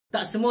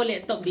Tak semua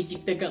laptop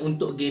diciptakan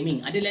untuk gaming.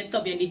 Ada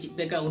laptop yang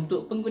diciptakan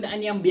untuk penggunaan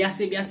yang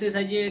biasa-biasa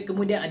saja.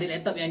 Kemudian ada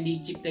laptop yang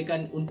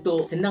diciptakan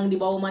untuk senang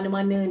dibawa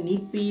mana-mana,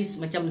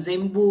 nipis macam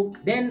ZenBook.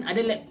 Dan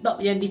ada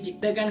laptop yang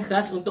diciptakan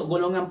khas untuk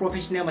golongan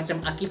profesional macam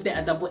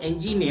arkitek ataupun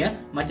engineer,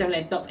 macam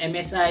laptop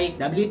MSI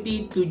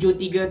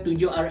WT73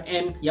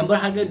 yang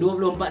berharga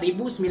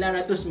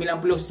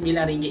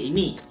RM24,999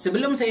 ini.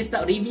 Sebelum saya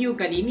start review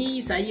kali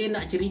ini, saya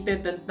nak cerita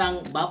tentang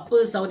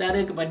bapa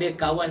saudara kepada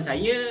kawan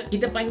saya.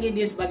 Kita panggil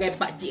dia sebagai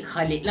Pakcik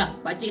Khalid lah.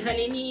 Pakcik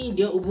Khalid ni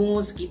dia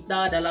umur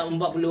sekitar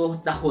dalam 40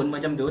 tahun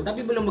macam tu,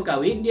 tapi belum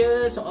berkahwin.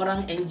 Dia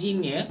seorang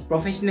engineer,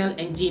 professional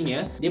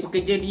engineer. Dia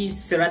bekerja di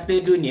serata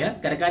dunia.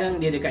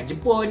 Kadang-kadang dia dekat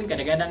Jepun,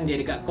 kadang-kadang dia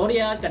dekat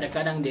Korea,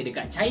 kadang-kadang dia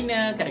dekat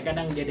China,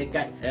 kadang-kadang dia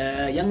dekat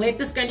yang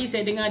latest sekali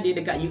saya dengar dia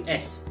dekat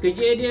US.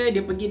 Kerja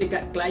dia pergi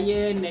dekat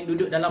klien dan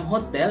duduk dalam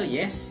hotel.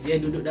 Yes, dia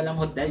duduk dalam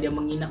hotel. Dia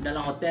menginap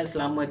dalam hotel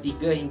selama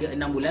 3 hingga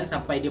 6 bulan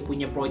sampai dia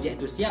punya projek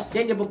tu siap.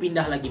 Dan dia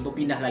berpindah lagi.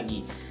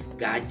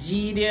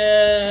 Gaji dia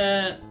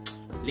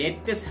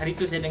latest hari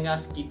tu saya dengar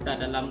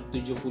sekitar dalam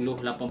 70-80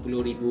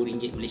 ribu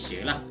ringgit Malaysia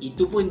lah.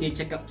 Itu pun dia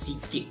cakap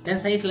sikit. Dan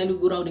saya selalu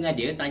gurau dengan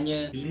dia,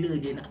 tanya bila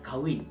dia nak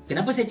kahwin.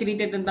 Kenapa saya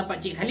cerita tentang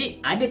Pakcik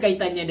Khalid? Ada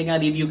kaitannya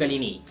dengan review kali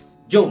ni.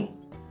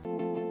 Jom!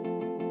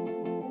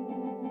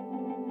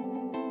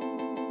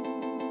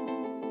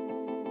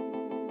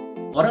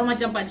 Orang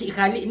macam Pakcik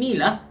Khalid ni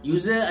lah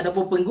user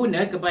ataupun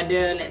pengguna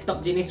kepada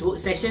laptop jenis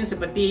workstation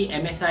seperti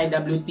MSI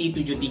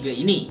WT73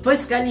 ini.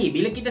 First kali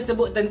bila kita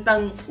sebut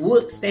tentang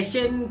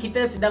workstation,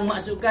 kita sedang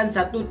maksudkan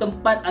satu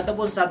tempat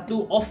ataupun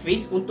satu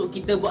office untuk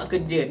kita buat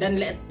kerja. Dan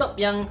laptop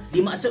yang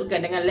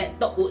dimaksudkan dengan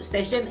laptop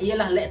workstation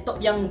ialah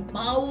laptop yang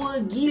power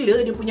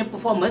gila dia punya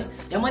performance,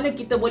 yang mana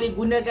kita boleh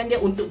gunakan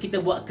dia untuk kita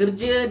buat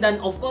kerja dan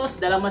of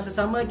course dalam masa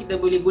sama kita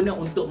boleh guna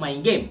untuk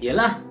main game.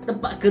 Ialah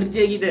tempat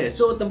kerja kita.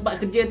 So tempat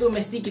kerja tu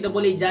mesti kita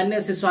boleh jana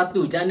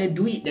sesuatu, jana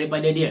duit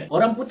daripada dia.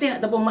 Orang putih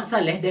ataupun Mak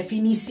Saleh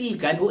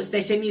definisikan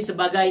workstation ni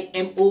sebagai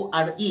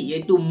MORE,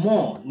 iaitu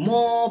more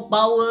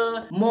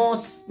power, more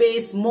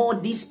space, more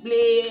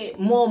display,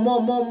 more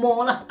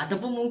lah,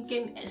 ataupun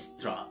mungkin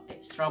extra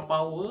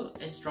power,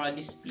 extra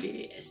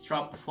display,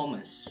 extra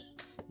performance.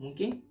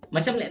 Mungkin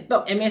macam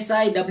laptop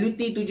MSI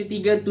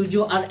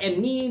WT73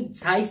 ni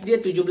saiz dia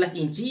 17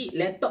 inci.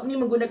 Laptop ni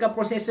menggunakan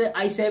prosesor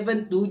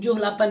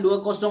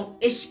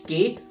i7-7820HK,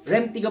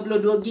 RAM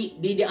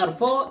 32GB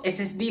DDR4,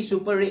 SSD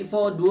Super RAID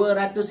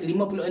 4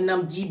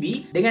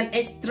 256GB dengan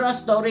extra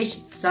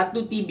storage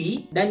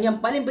 1TB. Dan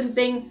yang paling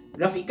penting,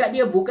 grafik card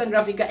dia bukan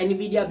grafik card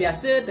Nvidia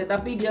biasa,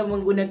 tetapi dia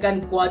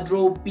menggunakan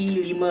Quadro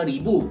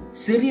P5000.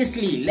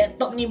 Seriously,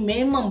 laptop ni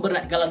memang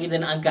berat kalau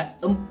kita nak angkat.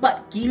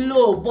 4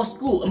 kilo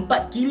bosku,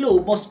 4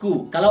 kilo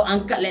bosku. Kalau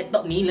angkat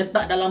laptop ni,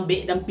 letak dalam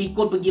beg dan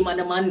pikul pergi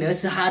mana-mana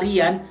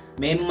seharian,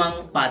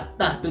 memang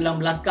patah tulang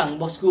belakang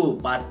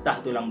bosku, patah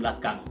tulang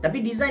belakang.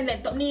 Tapi design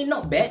laptop ni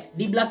not bad.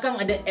 Di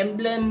belakang ada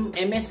emblem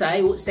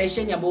MSI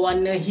Workstation yang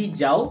berwarna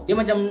hijau. Dia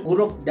macam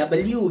huruf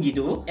W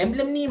gitu.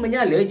 Emblem ni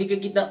menyala jika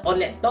kita on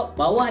laptop.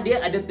 Bawah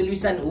dia ada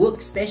tulisan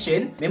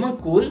Workstation. Memang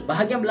cool.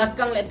 Bahagian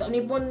belakang laptop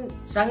ni pun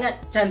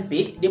sangat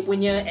cantik. Dia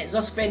punya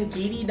exhaust fan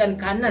kiri dan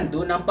kanan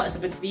tu nampak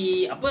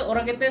seperti apa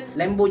orang kata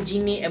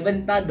Lamborghini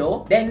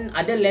Aventador. Dan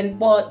ada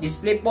LAN port,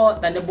 display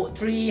port, Thunderbolt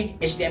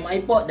 3,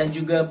 HDMI port dan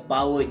juga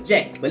power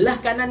jack. Belah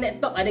kanan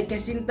laptop ada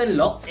Kensington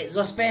lock,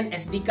 exhaust fan,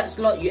 SD card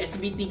slot,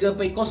 USB 3.0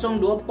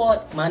 2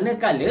 port.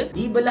 Manakala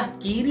di belah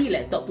kiri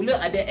laptop pula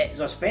ada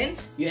exhaust fan,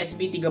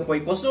 USB 3.0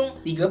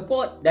 3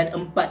 port dan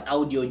 4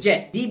 audio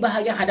jack. Di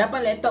bahagian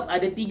hadapan laptop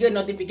ada 3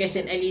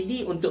 notification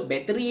LED untuk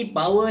bateri,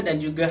 power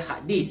dan juga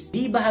hard disk.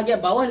 Di bahagian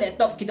bawah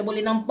laptop kita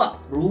boleh nampak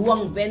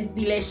ruang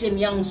ventilation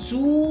yang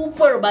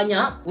super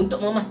banyak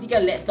untuk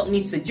memastikan laptop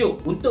ni sejuk.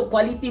 Untuk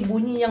kualiti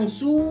bunyi yang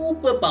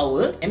super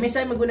power,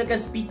 MSI menggunakan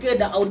speaker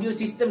dan audio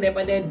system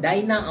daripada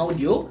Dyna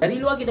Audio. Dari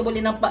luar kita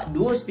boleh nampak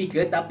 2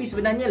 speaker, tapi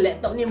sebenarnya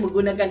laptop ni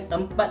menggunakan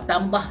 4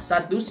 tambah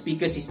 1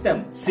 speaker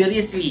system.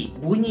 Seriously,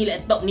 bunyi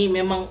laptop ni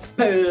memang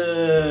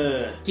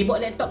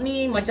keyboard laptop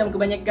ni macam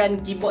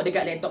kebanyakan keyboard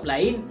dekat laptop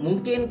lain.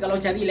 Mungkin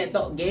kalau cari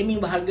laptop gaming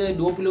berharga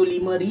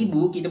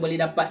 25,000 kita boleh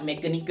dapat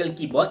mechanical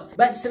keyboard.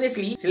 But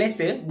seriously,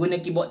 selesa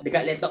guna keyboard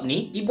dekat laptop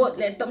ni. Keyboard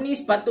laptop ni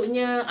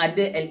sepatutnya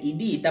ada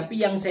LED,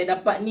 tapi yang saya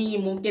dapat ni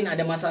mungkin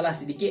ada masalah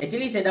sedikit.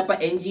 Actually saya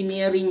dapat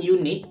engineering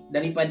unit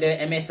daripada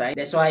MSI,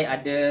 that's why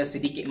ada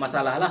sedikit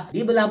masalah lah.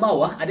 Di belah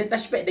bawah ada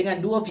touchpad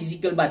dengan 2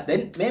 physical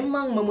button,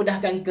 memang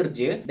memudahkan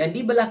kerja. Dan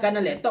di belah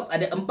kanan laptop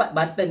ada 4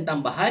 button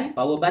tambahan,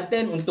 power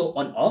button untuk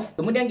on off.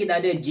 Kemudian kita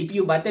ada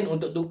GPU button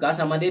untuk tukar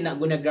sama ada nak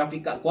guna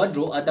graphic card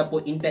Quadro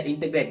ataupun Intel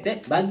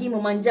integrated bagi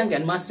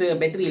memanjangkan masa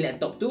bateri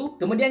laptop tu.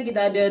 Kemudian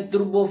kita ada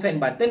turbo fan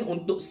button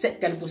untuk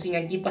setkan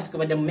pusingan kipas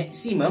kepada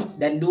maksimum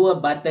dan 2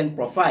 button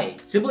profile.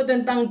 Sebut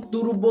tentang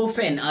turbo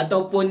fan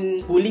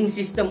ataupun cooling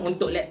system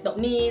untuk laptop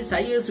ni,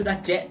 saya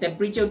sudah check template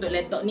temperature untuk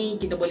laptop ni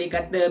kita boleh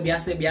kata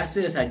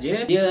biasa-biasa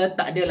saja. Dia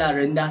tak adalah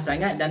rendah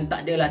sangat dan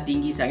tak adalah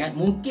tinggi sangat.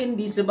 Mungkin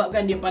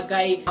disebabkan dia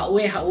pakai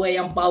hardware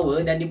yang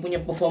power dan dia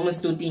punya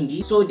performance tu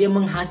tinggi, so dia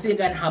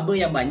menghasilkan haba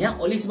yang banyak.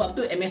 Oleh sebab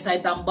tu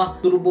MSI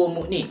tambah turbo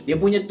mode ni. Dia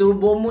punya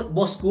turbo mode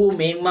bosku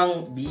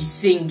memang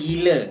bising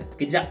gila.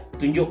 Kejap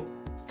tunjuk.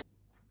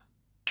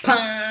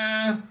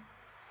 Pang.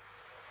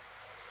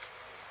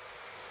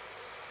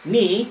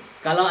 Ni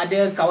kalau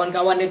ada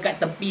kawan-kawan dekat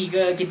tepi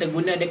ke, kita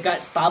guna dekat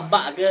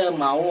Starbucks ke,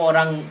 mau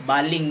orang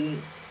baling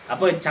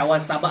cawan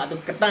Starbucks tu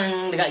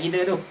ketang dekat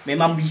kita tu,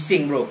 memang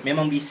bising bro,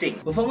 memang bising.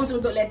 Performance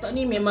untuk laptop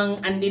ni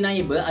memang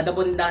undeniable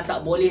ataupun dah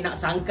tak boleh nak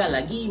sangkal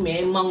lagi,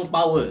 memang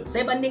power.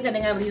 Saya bandingkan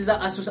dengan result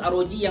Asus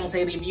ROG yang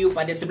saya review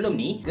pada sebelum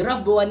ni.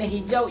 Graf berwarna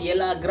hijau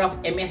ialah graf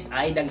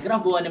MSI dan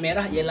graf berwarna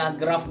merah ialah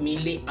graf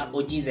milik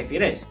ROG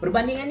Zephyrus.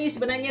 Perbandingan ni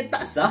sebenarnya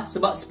tak sah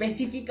sebab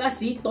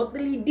spesifikasi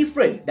totally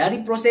different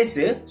dari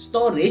prosesor,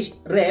 storage,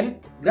 RAM,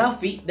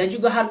 grafik dan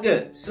juga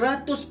harga.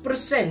 100%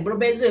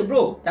 berbeza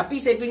bro. Tapi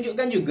saya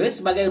tunjukkan juga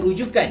sebagai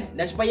rujukan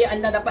dan supaya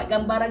anda dapat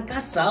gambaran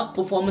kasar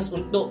performance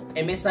untuk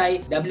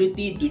MSI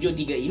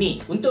WT73 ini.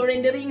 Untuk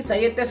rendering,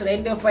 saya test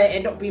render file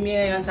Adobe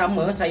Premiere yang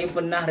sama saya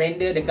pernah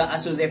render dekat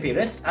Asus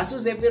Zephyrus.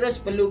 Asus Zephyrus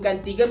perlukan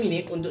 3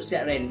 minit untuk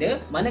siap render,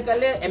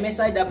 manakala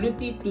MSI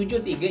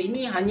WT73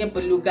 ini hanya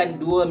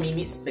perlukan 2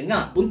 minit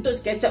setengah. Untuk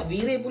Sketchup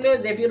Vray pula,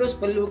 Zephyrus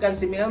perlukan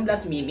 19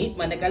 minit,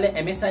 manakala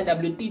MSI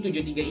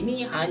WT73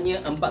 ini hanya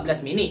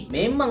 14 minit.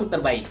 Memang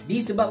terbaik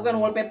disebabkan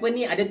wallpaper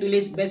ni ada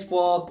tulis best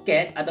for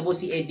CAD ataupun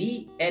CAD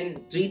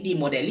and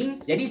 3D modeling.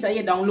 Jadi saya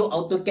download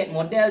Autocad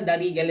model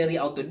dari galeri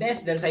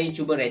Autodesk dan saya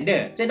cuba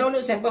render. Saya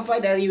download sample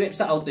file dari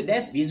website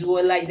Autodesk,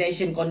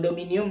 visualization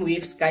condominium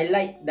with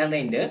skylight dan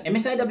render.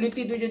 MSI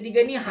WT73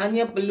 ni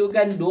hanya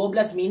perlukan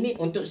 12 minit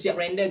untuk siap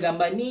render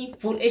gambar ni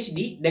full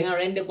HD dengan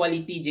render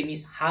quality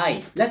jenis high.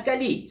 Last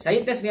kali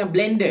saya test dengan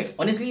Blender.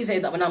 Honestly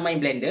saya tak pernah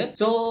main Blender.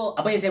 So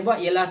apa yang saya buat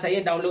ialah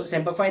saya download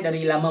sample file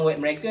dari laman web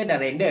mereka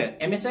dan render.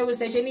 MSI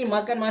Workstation ni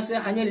makan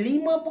masa hanya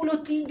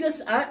 53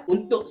 saat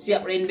untuk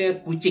siap render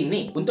kucing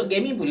ni. Untuk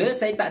gaming pula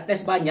saya tak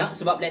test banyak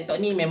sebab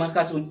laptop ni memang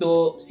khas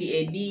untuk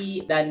CAD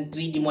dan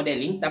 3D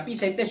modeling, tapi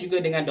saya test juga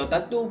dengan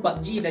Dota 2,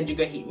 Pubg dan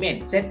juga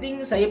Hitman.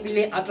 Setting saya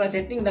pilih ultra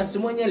setting dan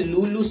semuanya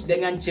lulus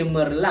dengan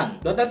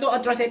cemerlang. Dota 2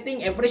 ultra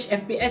setting average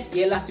FPS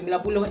ialah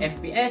 90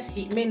 FPS,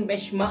 Hitman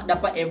benchmark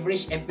dapat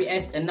average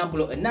FPS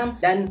 66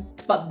 dan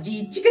Pubg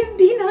Chicken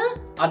Dinner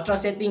ultra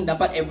setting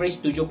dapat average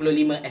 75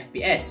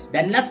 FPS.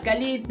 Dan last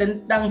kali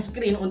tentang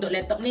screen untuk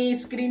laptop ni,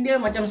 screen dia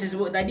macam saya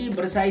sebut tadi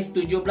bersaiz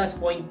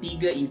 17.3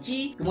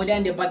 inci, kemudian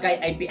dia pakai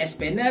IPS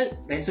panel,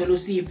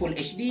 resolusi Full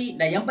HD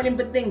dan yang paling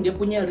penting dia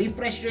punya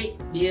refresh rate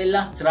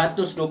dialah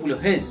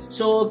 120Hz.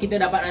 So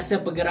kita dapat rasa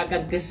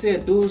pergerakan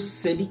cursor tu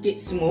sedikit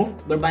smooth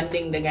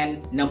berbanding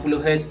dengan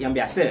 60Hz yang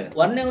biasa.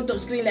 Warna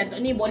untuk skrin laptop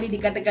ni boleh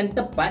dikatakan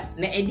tepat.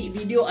 Nak edit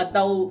video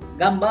atau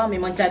gambar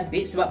memang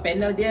cantik sebab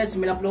panel dia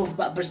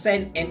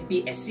 94%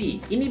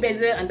 NTSC. Ini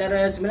beza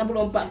antara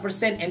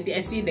 94%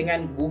 NTSC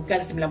dengan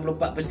bukan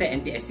 94%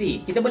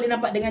 NTSC. Kita boleh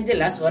nampak dengan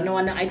jelas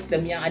warna-warna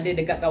item yang ada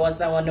dekat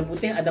kawasan warna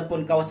putih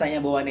ataupun kawasan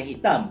yang berwarna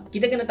hitam.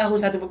 Kita kena tahu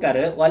satu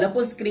perkara,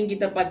 walaupun skrin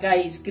kita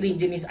pakai skrin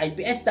jenis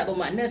IPS tak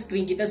bermakna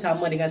skrin kita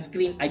sama dengan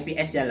skrin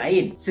IPS yang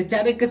lain.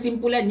 Secara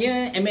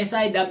kesimpulannya,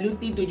 MSI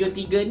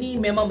WT73 ni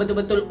memang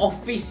betul-betul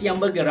office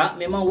yang bergerak,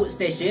 memang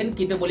workstation.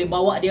 Kita boleh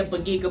bawa dia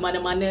pergi ke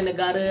mana-mana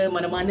negara,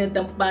 mana-mana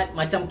tempat,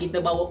 macam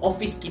kita bawa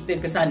office kita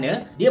ke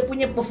sana. Dia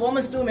punya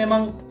performance tu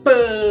memang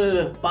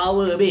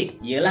power babe.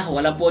 Yelah,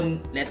 walaupun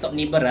laptop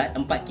ni berat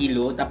 4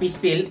 kilo, tapi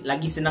still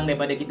lagi senang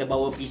daripada kita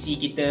bawa PC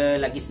kita,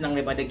 lagi senang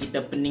daripada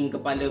kita pening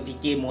kepala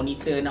fikir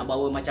monitor nak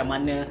bawa macam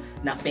mana,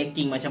 nak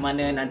packing macam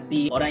mana,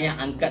 nanti orang yang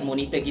angkat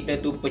monitor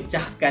kita tu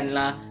pecahkan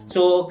lah.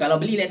 So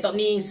kalau beli laptop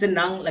ni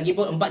senang,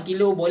 lagipun 4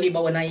 kilo boleh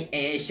bawa naik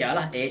Asia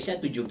lah.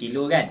 Asia 7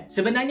 kilo kan.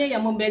 Sebenarnya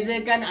yang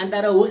membezakan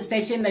antara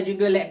workstation dan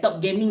juga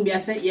laptop gaming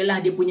biasa ialah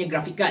dia punya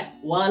graphic card.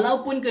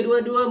 Walaupun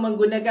kedua-dua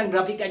menggunakan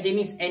graphic card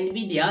jenis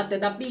Nvidia,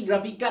 tetapi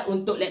graphic card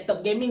untuk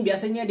laptop gaming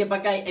biasanya dia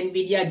pakai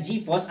Nvidia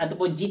GeForce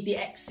ataupun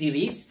GTX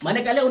series,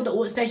 manakala untuk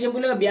workstation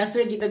pula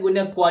biasa kita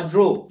guna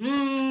Quadro.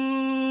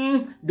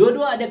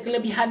 Dua-dua ada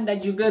kelebihan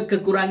dan juga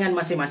kekurangan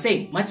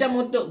masing-masing. Macam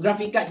untuk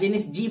graphic card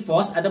jenis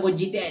GeForce ataupun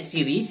GTX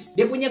series,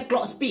 dia punya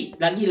clock speed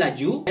lagi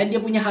laju dan dia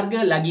punya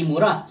harga lagi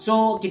murah.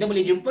 So kita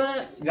boleh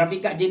jumpa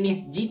graphic card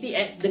jenis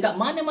GTX dekat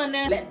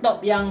mana-mana laptop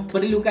yang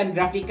perlukan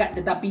graphic card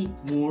tetapi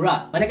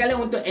murah. Manakala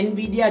untuk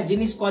Nvidia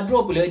jenis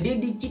Quadro pula, dia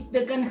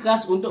diciptakan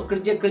khas untuk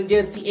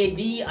kerja-kerja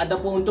CAD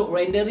ataupun untuk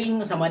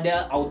rendering, sama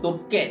ada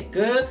Autocad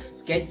ke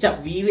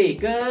Sketchup Vray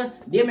ke,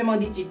 dia memang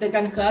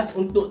diciptakan khas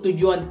untuk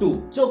tujuan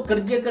tu. So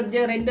kerja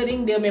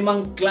rendering dia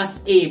memang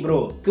kelas A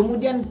bro.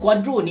 Kemudian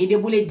Quadro ni dia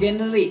boleh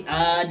generate,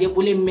 dia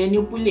boleh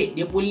manipulate,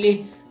 dia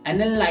boleh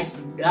analyze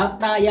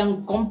data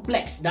yang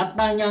kompleks,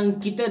 data yang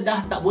kita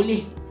dah tak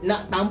boleh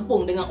nak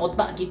tampung dengan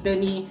otak kita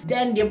ni.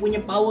 Dan dia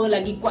punya power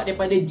lagi kuat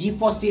daripada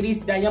GeForce series.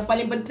 Dan yang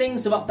paling penting,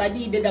 sebab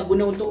tadi dia dah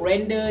guna untuk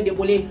render, dia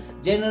boleh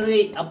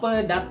generate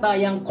data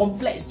yang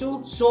kompleks tu,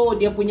 so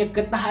dia punya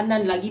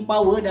ketahanan lagi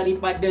power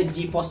daripada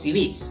GeForce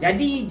series.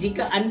 Jadi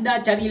jika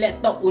anda cari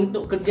laptop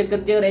untuk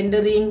kerja-kerja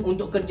rendering,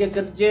 untuk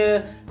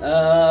kerja-kerja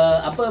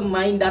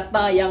main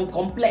data yang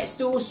kompleks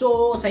tu,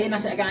 so saya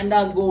nasihatkan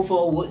anda go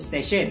for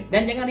Workstation.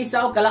 Dan jangan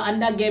risau kalau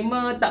anda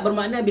gamer, tak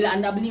bermakna bila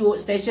anda beli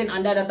Workstation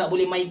anda dah tak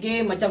boleh main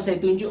game. Macam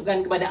saya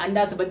tunjukkan kepada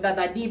anda sebentar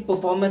tadi,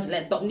 performance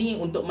laptop ni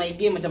untuk main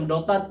game macam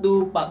Dota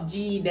 2, Pubg,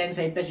 dan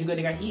saya test juga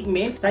dengan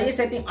Hitman. Saya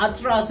setting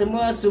ultra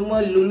semua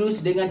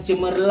lulus dengan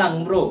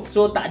cemerlang bro.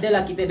 So tak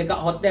adalah kita dekat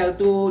hotel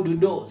tu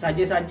duduk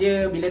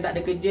saja-saja, bila tak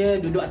ada kerja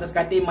duduk atas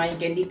katil main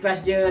Candy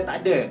Crush je,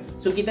 tak ada.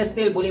 So kita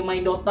still boleh main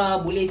Dota,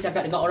 boleh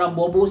cakap dengan orang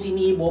bobo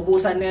sini, bobo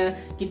sana,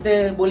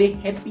 kita boleh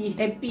happy.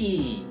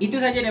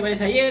 Itu saja daripada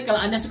saya. Kalau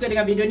anda suka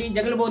dengan video ni,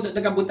 jangan lupa untuk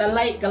tekan butang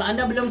like. Kalau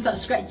anda belum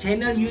subscribe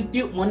channel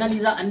YouTube Mona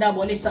Lisa, anda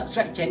boleh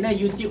subscribe channel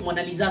YouTube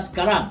Mona Lisa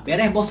sekarang.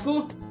 Beres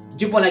bosku,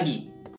 jumpa lagi.